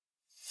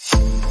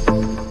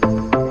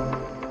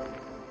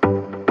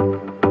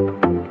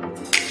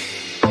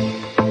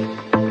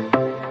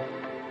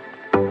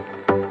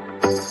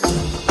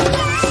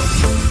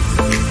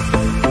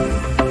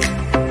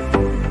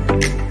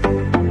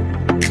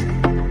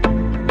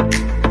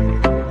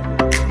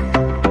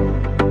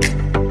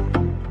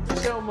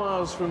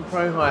from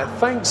Prohire.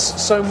 Thanks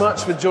so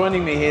much for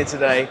joining me here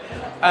today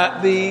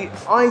at the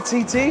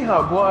ITT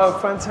HUB. What a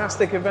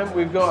fantastic event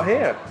we've got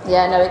here.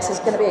 Yeah, no, it's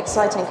going to be an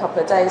exciting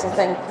couple of days. I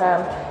think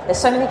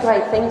there's so many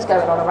great things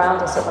going on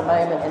around us at the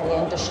moment in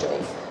the industry.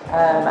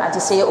 And to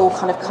see it all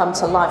kind of come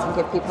to life and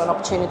give people an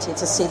opportunity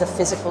to see the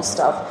physical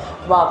stuff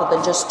rather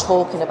than just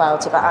talking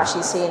about it, but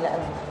actually seeing it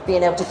and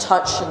being able to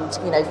touch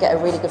and, you know, get a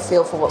really good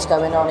feel for what's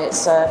going on.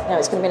 It's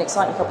it's going to be an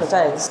exciting couple of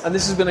days. And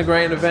this has been a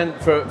great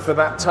event for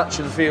that touch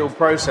and feel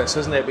process,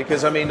 hasn't it?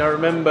 Because, I mean, I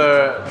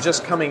remember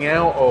just coming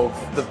out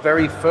of the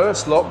very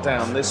first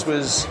lockdown. This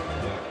was,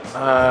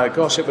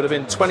 it would have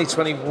been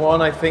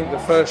 2021, I think. The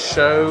first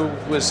show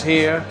was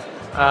here.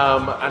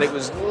 And it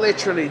was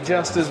literally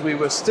just as we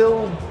were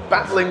still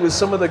battling with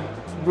some of the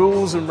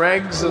rules and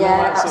regs and all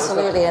that sort of stuff.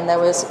 Absolutely. And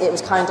it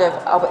was kind of,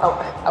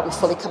 are we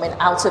fully coming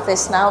out of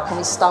this now? Can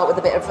we start with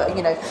a bit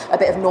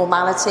of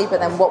normality? But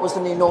then what was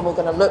the new normal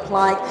going to look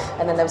like?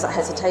 And then there was that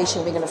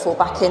hesitation, we're going to fall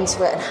back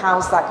into it. And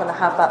how's that going to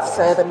have that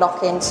further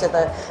knock into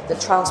the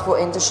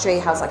transport industry?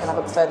 How's that going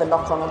to have a further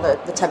knock on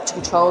the temperature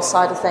control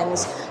side of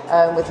things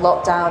with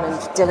lockdown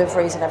and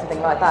deliveries and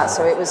everything like that?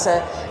 So it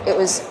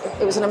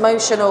was an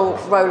emotional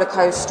roller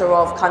coaster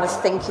of kind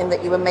of thinking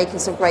that you were making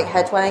some great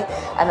headway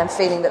and then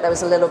feeling that there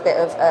was a little bit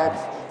of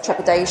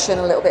trepidation,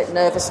 a little bit of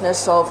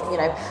nervousness of, you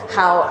know,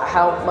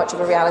 how much of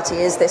a reality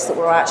is this that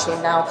we're actually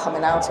now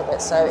coming out of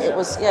it. So it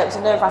was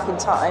a nerve-wracking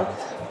time,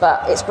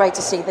 but it's great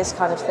to see this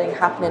kind of thing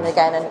happening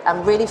again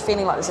and really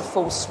feeling like there's a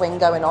full swing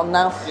going on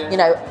now. Yeah. You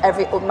know,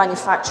 every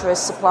manufacturers,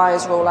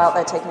 suppliers are all out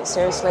there taking it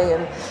seriously,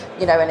 and,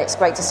 you know, and it's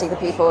great to see the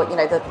people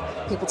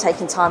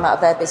taking time out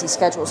of their busy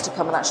schedules to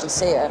come and actually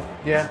see it.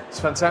 Yeah,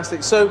 it's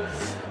fantastic. So,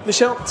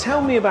 Michelle,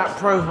 tell me about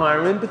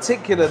Prohire, in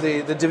particular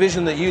the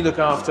division that you look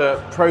after,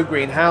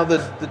 ProGreen, how the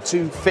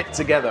two fit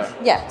together.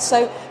 Yeah,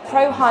 so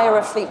Prohire are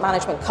a fleet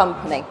management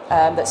company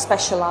that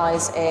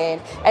specialise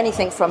in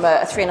anything from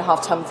a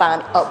 3.5-ton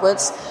van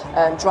upwards,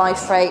 dry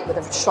freight with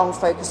a strong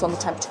focus on the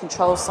temperature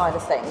control side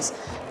of things.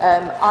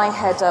 I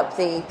head up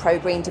the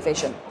ProGreen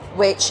division,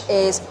 which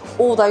is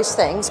all those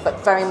things, but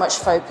very much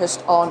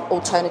focused on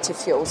alternative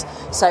fuels.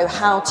 So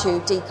how to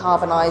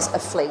decarbonise a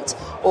fleet,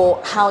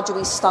 or how do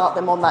we start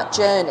them on that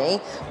journey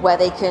where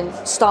they can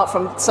start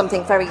from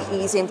something very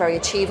easy and very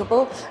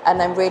achievable, and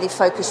then really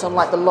focus on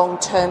like the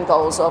long-term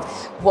goals of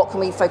what can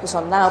we focus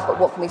on now, but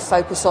what can we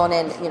focus on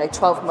in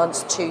 12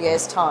 months, 2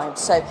 years' time.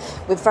 So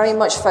we're very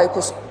much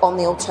focused on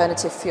the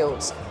alternative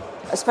fuels.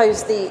 I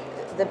suppose the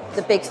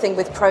big thing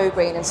with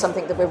ProGreen, and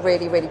something that we're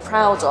really, really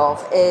proud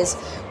of, is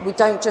we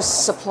don't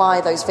just supply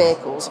those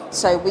vehicles.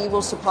 So we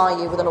will supply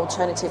you with an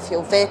alternative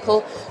fuel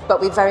vehicle, but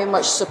we very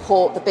much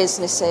support the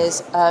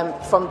businesses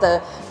from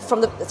the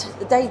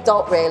day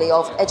dot really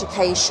of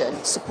education,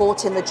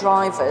 supporting the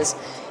drivers.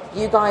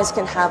 You guys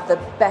can have the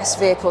best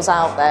vehicles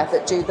out there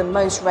that do the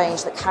most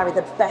range, that carry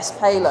the best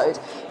payload,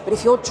 but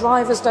if your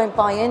drivers don't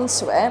buy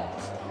into it,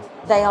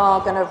 they are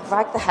going to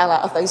rag the hell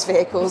out of those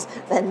vehicles.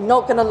 They're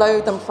not going to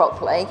load them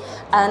properly.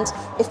 And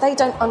if they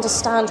don't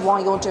understand why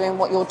you're doing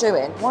what you're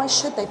doing, why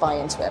should they buy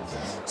into it?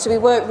 So we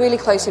work really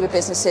closely with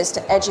businesses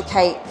to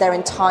educate their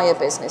entire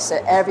business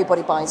so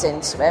everybody buys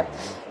into it.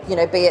 You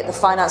know, be it the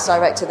finance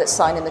director that's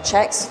signing the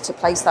checks to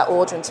place that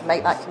order and to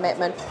make that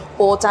commitment,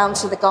 or down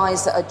to the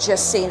guys that are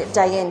just seeing it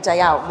day in,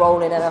 day out,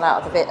 rolling in and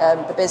out of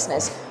the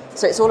business.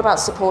 So it's all about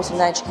supporting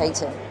and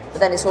educating. But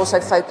then it's also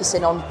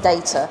focusing on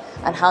data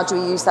and how do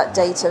we use that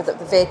data that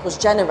the vehicles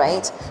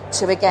generate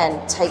to,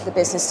 again, take the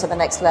business to the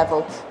next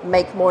level,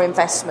 make more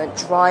investment,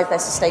 drive their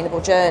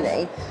sustainable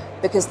journey,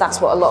 because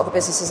that's what a lot of the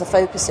businesses are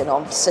focusing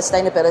on,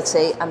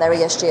 sustainability and their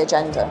ESG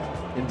agenda.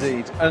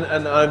 Indeed.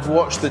 And I've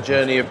watched the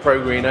journey of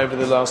ProGreen over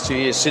the last 2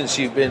 years since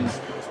you've been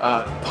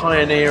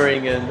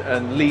pioneering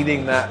and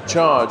leading that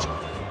charge.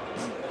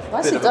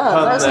 Nicely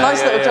done. That was a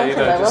nice little jump in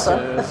there,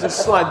 wasn't it?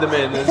 Just slide them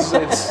in.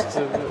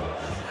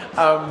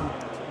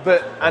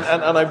 But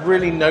I've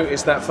really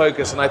noticed that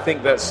focus, and I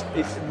think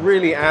it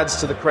really adds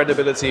to the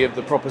credibility of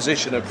the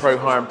proposition of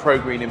Prohire and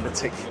ProGreen in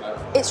particular.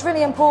 It's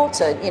really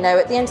important,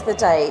 at the end of the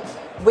day,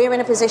 we're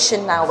in a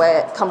position now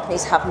where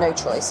companies have no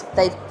choice.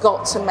 They've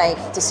got to make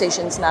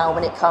decisions now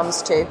when it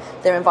comes to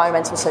their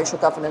environmental social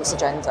governance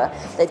agenda.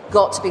 They've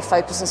got to be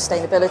focused on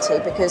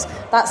sustainability, because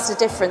that's the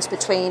difference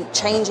between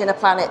changing a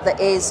planet that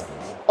is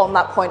on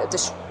that point of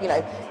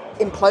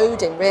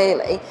imploding,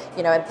 really,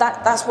 and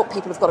that's what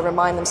people have got to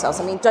remind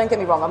themselves. I mean, don't get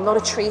me wrong, I'm not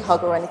a tree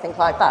hugger or anything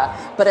like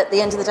that, but at the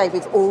end of the day,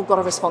 we've all got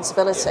a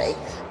responsibility.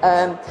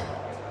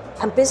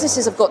 And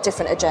businesses have got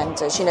different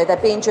agendas. They're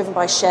being driven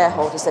by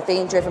shareholders, they're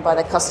being driven by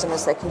their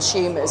customers, their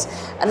consumers,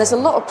 and there's a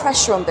lot of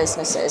pressure on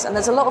businesses, and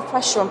there's a lot of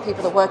pressure on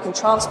people that work in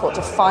transport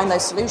to find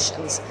those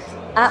solutions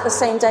at the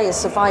same day as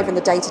surviving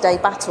the day-to-day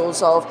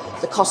battles of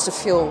the cost of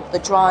fuel, the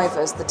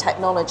drivers, the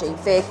technology,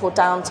 vehicle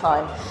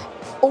downtime,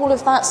 all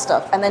of that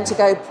stuff, and then to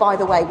go, by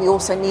the way, we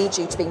also need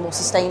you to be more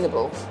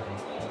sustainable,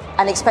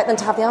 and expect them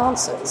to have the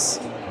answers.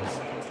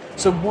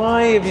 So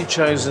why have you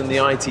chosen the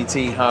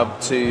ITT HUB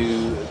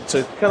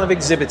to kind of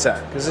exhibit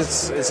at? Because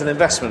it's an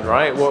investment,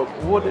 right?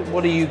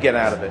 What do you get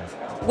out of it?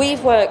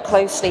 We've worked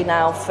closely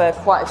now for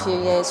quite a few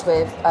years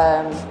with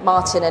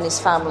Martin and his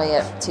family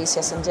at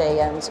TCS&D,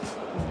 and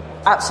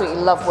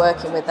absolutely love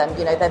working with them.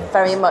 You know, their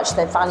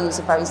values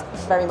are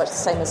very much the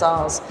same as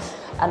ours.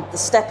 And the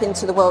step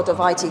into the world of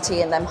ITT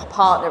and them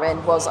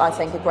partnering was, I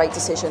think, a great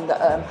decision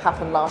that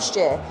happened last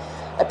year.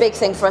 A big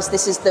thing for us,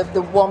 this is the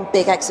one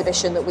big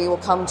exhibition that we will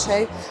come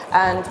to,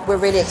 and we're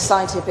really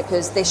excited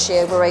because this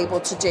year we're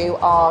able to do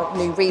our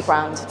new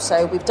rebrand.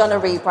 So we've done a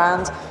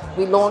rebrand,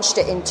 we launched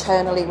it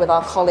internally with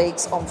our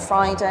colleagues on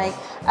Friday,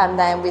 and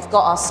then we've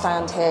got our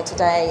stand here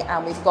today,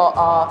 and we've got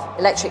our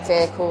electric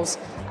vehicles,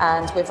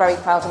 and we're very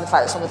proud of the fact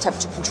that it's on the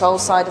temperature control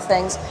side of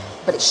things,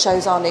 but it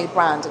shows our new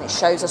brand and it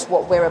shows us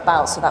what we're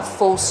about, so that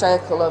full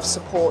circle of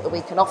support that we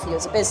can offer you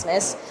as a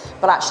business,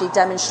 but actually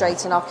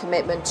demonstrating our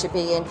commitment to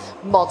being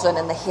modern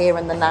and the here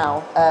and the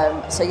now.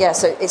 So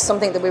it's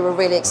something that we were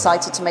really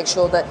excited to make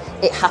sure that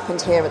it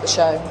happened here at the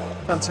show.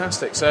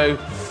 Fantastic. So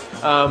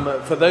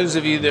for those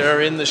of you that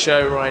are in the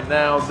show right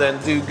now,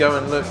 then do go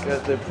and look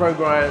at the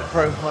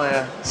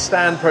ProHire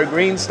stand,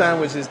 ProGreen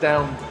stand, which is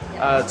down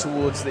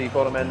towards the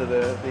bottom end of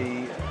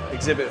the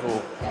exhibit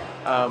hall.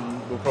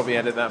 We'll probably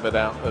edit that bit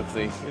out of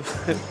the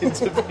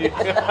interview.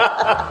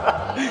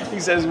 He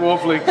says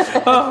waffling.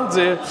 Oh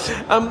dear.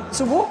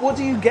 So what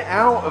do you get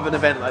out of an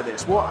event like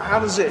this? What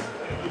does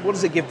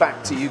it give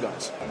back to you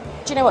guys?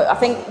 Do you know what? I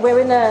think we're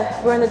in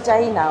a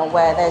day now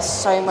where there's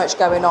so much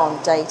going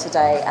on day to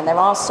day, and there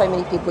are so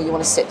many people you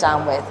want to sit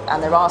down with,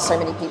 and there are so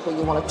many people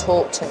you want to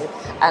talk to,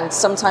 and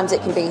sometimes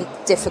it can be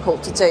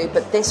difficult to do,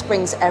 but this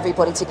brings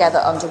everybody together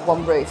under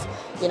one roof.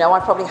 You know, I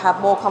probably had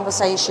more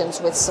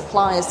conversations with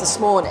suppliers this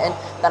morning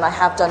than I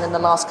have done in the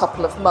last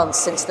couple of months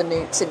since the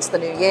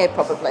new year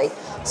probably.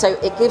 So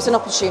it gives an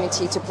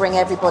opportunity to bring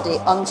everybody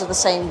under the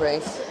same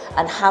roof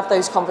and have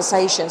those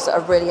conversations that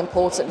are really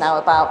important now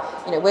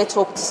about, you know, we're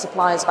talking to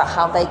suppliers about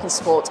how they can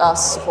support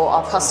us, support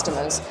our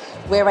customers.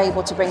 We're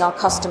able to bring our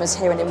customers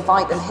here and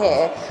invite them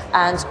here,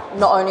 and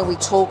not only are we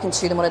talking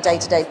to them on a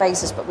day-to-day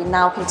basis, but we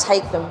now can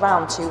take them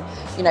round to,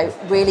 you know,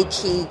 really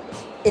key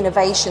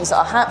innovations that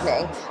are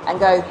happening and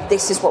go,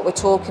 this is what we're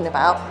talking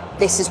about,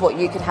 this is what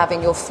you could have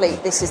in your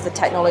fleet, this is the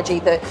technology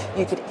that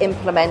you could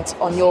implement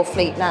on your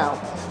fleet now.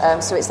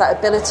 So it's that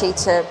ability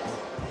to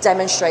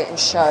demonstrate and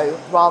show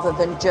rather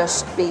than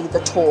just be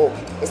the talk.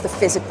 It's the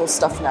physical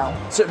stuff now.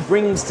 So it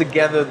brings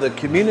together the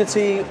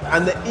community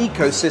and the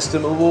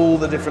ecosystem of all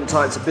the different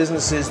types of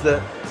businesses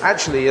that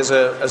actually as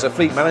a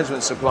fleet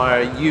management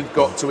supplier you've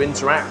got to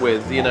interact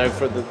with, you know,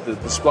 for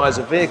the suppliers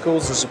of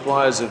vehicles, the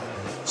suppliers of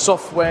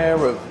software,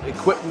 of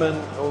equipment,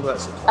 all that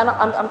sort of stuff. And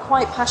I'm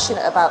quite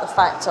passionate about the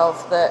fact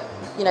of that,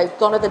 you know,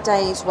 gone are the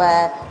days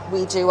where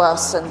we do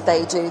us and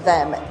they do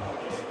them.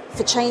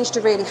 For change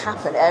to really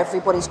happen,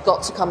 everybody's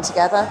got to come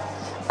together,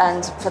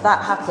 and for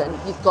that happen,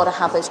 you've got to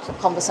have those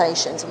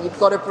conversations, and you've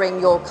got to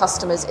bring your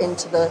customers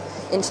into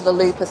the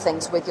loop of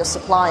things with your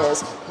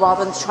suppliers,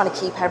 rather than trying to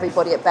keep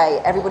everybody at bay.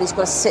 Everybody's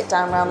got to sit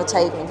down around the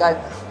table and go,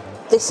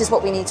 this is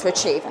what we need to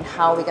achieve, and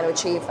how are we going to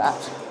achieve that?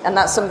 And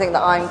that's something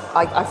that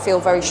I feel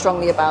very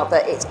strongly about,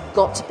 that it's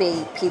got to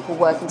be people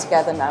working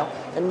together now,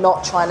 and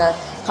not trying to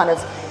kind of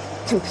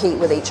compete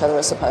with each other,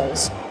 I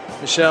suppose.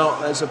 Michelle,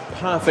 that's a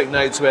perfect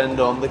note to end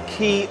on. The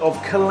key of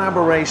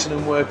collaboration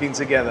and working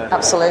together.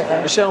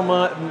 Absolutely. Michelle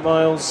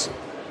Miles,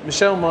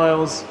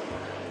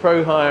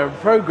 Prohire and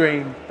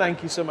ProGreen,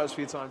 thank you so much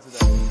for your time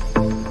today.